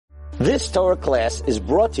This Torah class is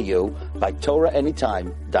brought to you by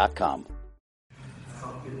TorahAnytime.com.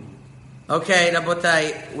 Okay,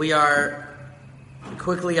 Rabotai, we are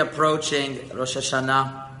quickly approaching Rosh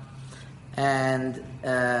Hashanah, and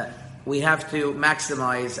we have to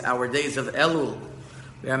maximize our days of Elul.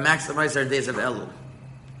 We have to maximize our days of Elul.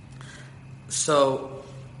 So,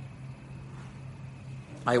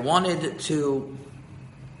 I wanted to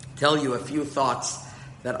tell you a few thoughts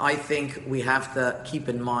that I think we have to keep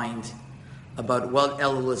in mind about what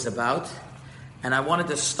Elul is about. And I wanted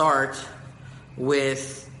to start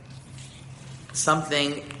with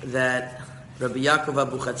something that Rabbi Yaakov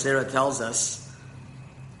Abuchatzera tells us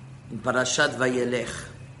in Parashat Vayelech.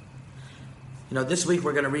 You know, this week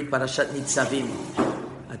we're going to read Parashat Nitzavim.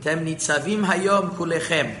 Atem Nitzavim Hayom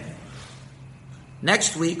Kulechem.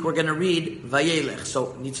 Next week we're going to read Vayelech.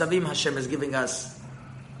 So Nitzavim, Hashem is giving us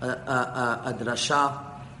a drasha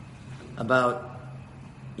about,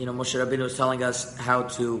 Moshe Rabbeinu is telling us how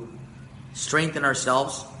to strengthen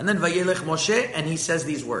ourselves. And then Vayelech Moshe, and he says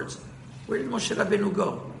these words. Where did Moshe Rabbeinu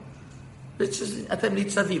go? It's just Atem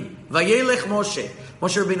Nitzavim. Vayelech Moshe.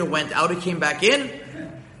 Moshe Rabbeinu went out, he came back in.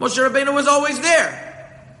 Moshe Rabbeinu was always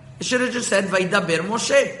there. It should have just said Vaydaber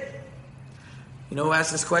Moshe. You know who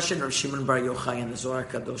asked this question? Rav Shimon Bar Yochai in the Zohar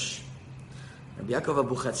Kadosh. Rabbi Yaakov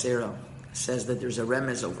Abuchatzera says that there's a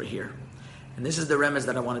remez over here. And this is the remez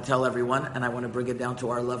that I want to tell everyone, and I want to bring it down to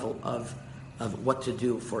our level of what to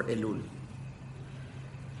do for Elul.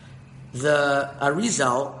 The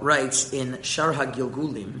Arizal writes in Shar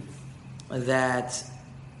HaGilgulim that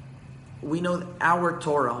we know that our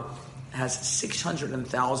Torah has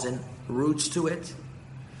 600,000 roots to it,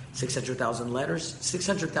 600,000 letters,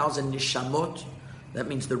 600,000 nishamot. That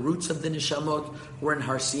means the roots of the nishamot were in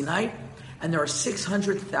Har Sinai, and there are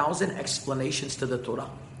 600,000 explanations to the Torah.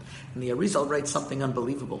 And the Arizal writes something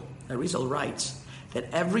unbelievable. The Arizal writes that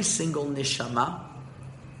every single nishama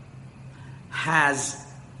has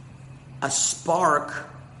a spark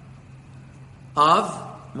of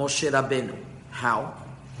Moshe Rabbeinu. How?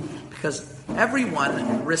 Because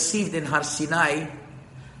everyone received in Har Sinai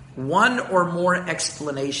one or more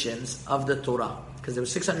explanations of the Torah. Because there were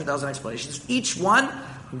 600,000 explanations. Each one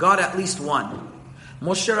got at least one.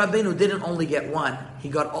 Moshe Rabbeinu didn't only get one, he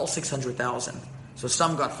got all 600,000. So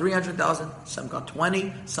some got 300,000, some got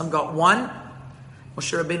 20, some got one.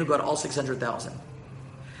 Moshe Rabbeinu got all 600,000.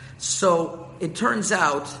 So it turns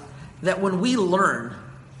out that when we learn,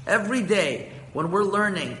 every day, when we're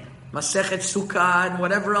learning Masechet Sukkah and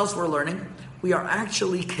whatever else we're learning, we are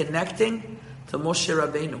actually connecting to Moshe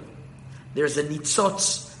Rabbeinu. There's a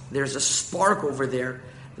nitzotz, there's a spark over there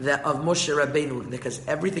of Moshe Rabbeinu, because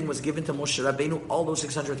everything was given to Moshe Rabbeinu, all those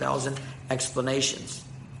 600,000 explanations.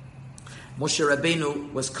 Moshe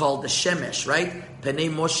Rabbeinu was called the Shemesh, right? Penei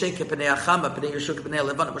Moshe ke penei Achama, penei Yeshua ke penei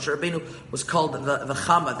Levana. Moshe Rabbeinu was called the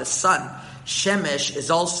Chama, the sun. Shemesh is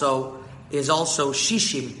also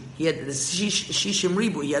Shishim. He had the Shishim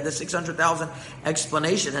Ribu. He had the 600,000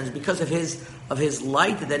 explanation, and because of his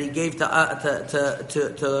light that he gave to Am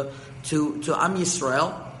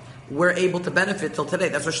Yisrael, we're able to benefit till today.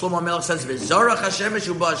 That's what Shlomo Melech says. V'zorach Hashemesh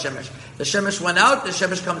uba Hashemesh. The Shemesh went out. The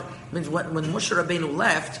Shemesh comes. It means when Moshe Rabbeinu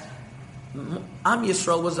left, Am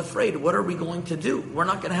Yisrael was afraid. What are we going to do? We're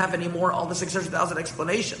not going to have any more all the 600,000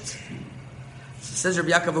 explanations. So says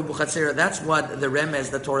Rabbi Yaakov Abuchatzera, that's what the remez,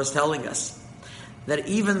 the Torah is telling us. That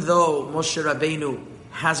even though Moshe Rabbeinu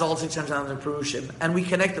has all 600,000 Purushim, and we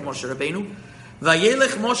connect to Moshe Rabbeinu,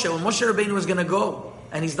 Vayelech Moshe, when Moshe Rabbeinu is going to go,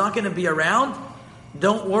 and he's not going to be around,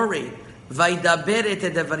 don't worry. Vaydaber et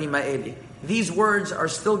devarim ha'eli. These words are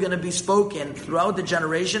still going to be spoken throughout the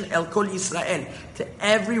generation, El Kol Yisrael, to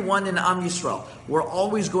everyone in Am Yisrael. We're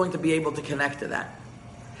always going to be able to connect to that.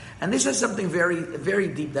 And this is something very, very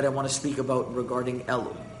deep that I want to speak about regarding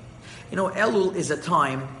Elul. Elul is a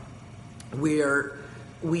time where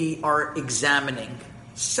we are examining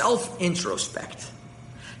self-introspect.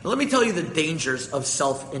 Now, let me tell you the dangers of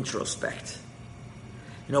self-introspect.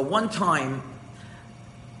 One time,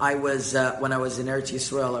 I was when I was in Eretz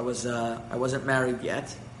Yisrael, I wasn't married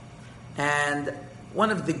yet, and one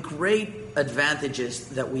of the great advantages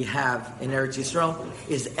that we have in Eretz Yisrael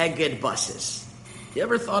is Egged buses. You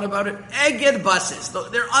ever thought about it? Egged buses,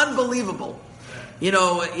 they're unbelievable.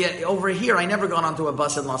 Over here, I never gone onto a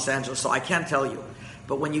bus in Los Angeles, so I can't tell you.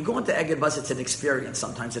 But when you go into Egged bus, it's an experience.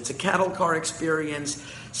 Sometimes it's a cattle car experience.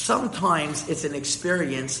 Sometimes it's an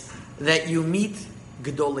experience that you meet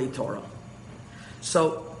Gedolei Torah.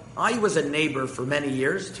 So I was a neighbor for many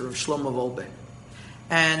years to Rav Shlomo Wolbe.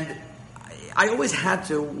 And I always had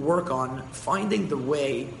to work on finding the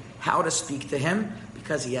way how to speak to him,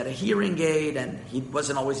 because he had a hearing aid and he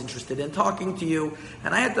wasn't always interested in talking to you.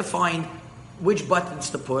 And I had to find which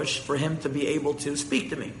buttons to push for him to be able to speak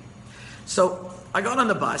to me. So I got on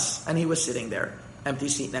the bus and he was sitting there, empty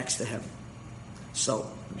seat next to him.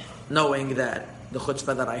 So knowing that the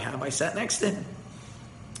chutzpah that I have, I sat next to him.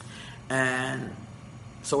 And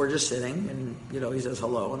so we're just sitting and, he says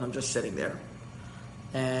hello and I'm just sitting there.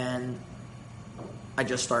 And I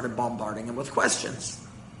just started bombarding him with questions,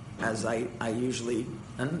 as I usually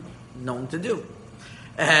am known to do.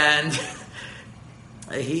 And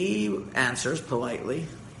he answers politely.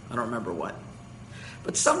 I don't remember what.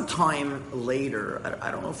 But sometime later,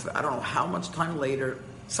 I don't know how much time later,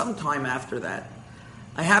 sometime after that,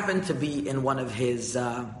 I happened to be in one of his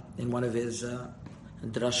drashot,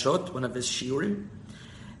 one of his shiurim,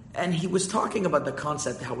 and he was talking about the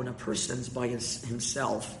concept how when a person's by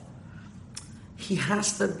himself, he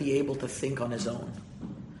has to be able to think on his own.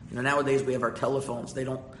 Nowadays we have our telephones; they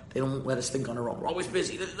don't let us think on our own. We're always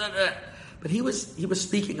busy. But he was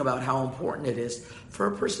speaking about how important it is for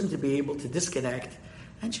a person to be able to disconnect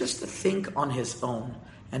and just to think on his own,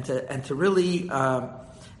 and to really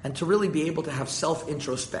be able to have self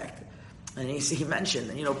introspect. And he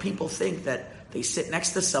mentioned, people think that they sit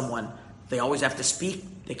next to someone, they always have to speak.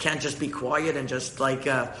 They can't just be quiet and just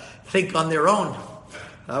think on their own.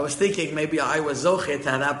 I was thinking maybe I was zochet to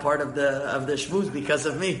that part of the shmuz because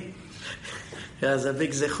of me. It has a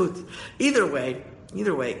big zechut. Either way,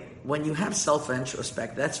 when you have self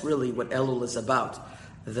introspect, that's really what Elul is about.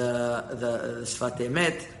 The Sfat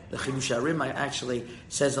Emet, the Chidush Harim, actually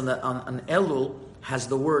says on Elul has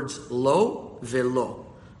the words lo velo,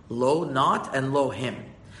 lo not and lo him.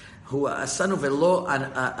 Who asanu velo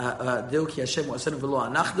deu ki Hashem asanu velo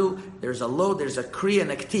anachnu. There's a lo, there's a kri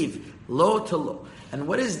and a ktiv, lo to lo. And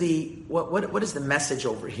what is the message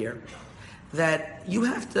over here? That you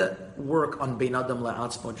have to work on Bein Adam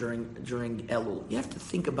La'atzmo during Elul. You have to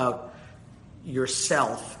think about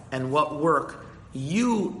yourself and what work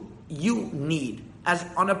you need as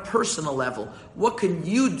on a personal level. What can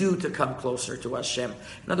you do to come closer to Hashem?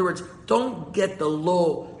 In other words, don't get the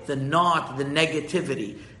low, the not, the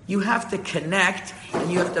negativity. You have to connect and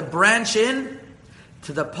you have to branch in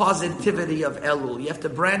to the positivity of Elul. You have to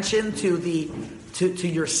branch into to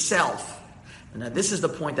yourself. Now, this is the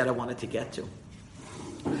point that I wanted to get to.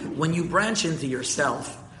 When you branch into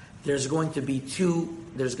yourself, there's going to be two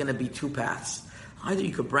paths. Either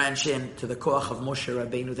you could branch in to the koach of Moshe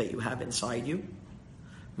Rabbeinu that you have inside you.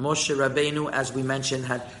 Moshe Rabbeinu, as we mentioned,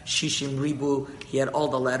 had Shishim Ribu. He had all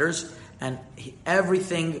the letters and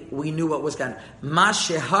everything. We knew what was going. Ma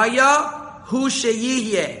shehaya hu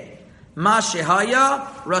sheyihyeh. Ma shehaya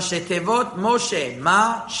Rashi Tevot Moshe.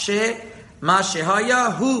 Ma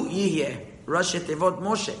shehaya hu yihyeh. Rashi Tevot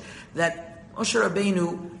Moshe. That Moshe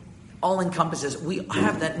Rabbeinu all encompasses. We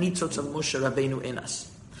have that nitzotz of Moshe Rabbeinu in us.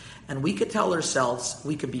 And we could tell ourselves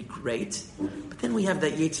we could be great, but then we have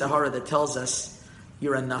that Yetzer Hara that tells us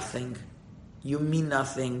you're a nothing, you mean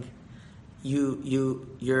nothing, you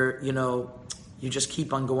just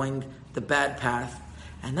keep on going the bad path,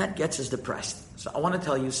 and that gets us depressed. So I want to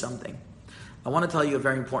tell you something. I want to tell you a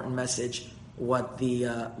very important message. What the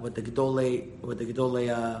Gedolei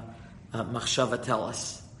Machshava tell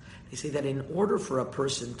us. They say that in order for a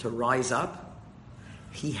person to rise up,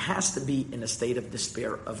 he has to be in a state of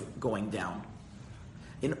despair, of going down.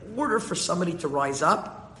 In order for somebody to rise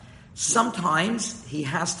up, sometimes he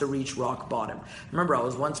has to reach rock bottom. Remember, I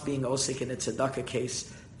was once being osik in a tzedakah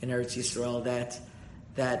case in Eretz Yisrael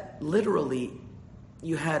that literally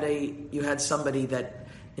you had somebody that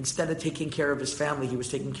instead of taking care of his family, he was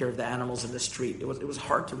taking care of the animals in the street. It was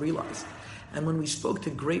hard to realize. And when we spoke to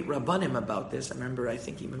great Rabbanim about this, I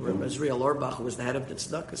think even Rabbi Azriel Orbach, who was the head of the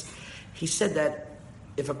tzedakahs, he said that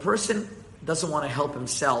if a person doesn't want to help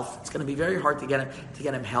himself, it's going to be very hard to get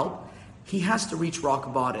him help. He has to reach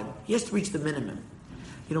rock bottom. He has to reach the minimum.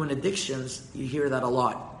 In addictions, you hear that a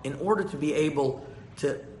lot. In order to be able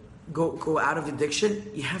to go out of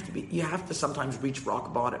addiction, you have to sometimes reach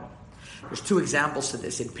rock bottom. There's two examples to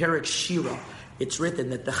this. In Perek Shira, it's written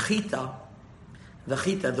that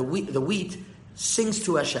the wheat sings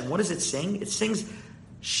to Hashem. What does it sing? It sings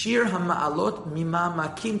Shir Hama'alot Mima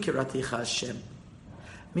Makim Kiraticha Hashem.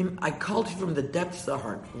 I called you from the depths of the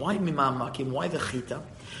heart. Why Mimam Makim? Why the Chita?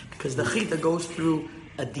 Because the Chita goes through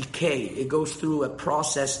a decay. It goes through a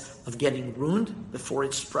process of getting ruined before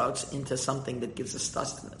it sprouts into something that gives us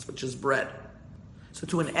sustenance, which is bread. So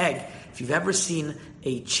to an egg, if you've ever seen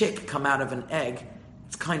a chick come out of an egg,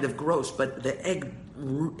 it's kind of gross, but the egg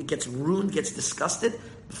gets ruined, gets disgusted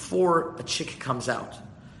before a chick comes out.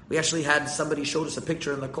 We actually had somebody showed us a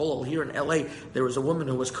picture in the kollel here in LA. There was a woman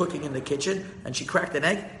who was cooking in the kitchen, and she cracked an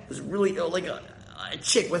egg. It was really like a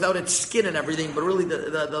chick without its skin and everything, but really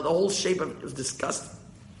the whole shape of it was disgusting.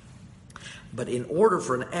 But in order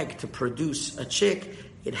for an egg to produce a chick,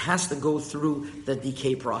 it has to go through the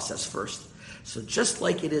decay process first. So just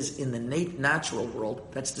like it is in the natural world,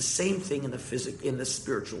 that's the same thing in the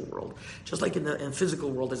spiritual world. Just like in the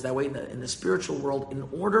physical world is that way, in the spiritual world, in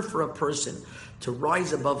order for a person to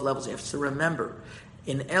rise above levels, he has to remember,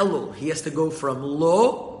 in Elul, he has to go from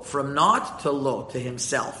not to lo, to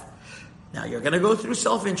himself. Now you're going to go through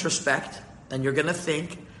self-introspect, and you're going to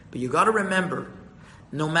think, but you got to remember,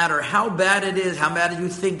 no matter how bad it is, how bad you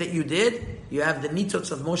think that you did, you have the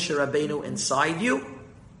nitzots of Moshe Rabbeinu inside you,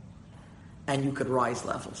 and you could rise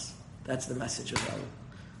levels. That's the message of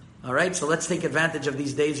Elul. All right, so let's take advantage of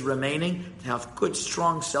these days remaining to have good,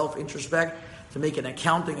 strong self-introspect, to make an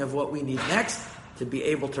accounting of what we need next, to be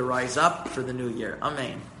able to rise up for the new year.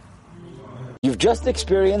 Amen. You've just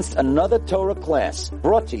experienced another Torah class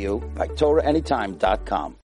brought to you by TorahAnytime.com.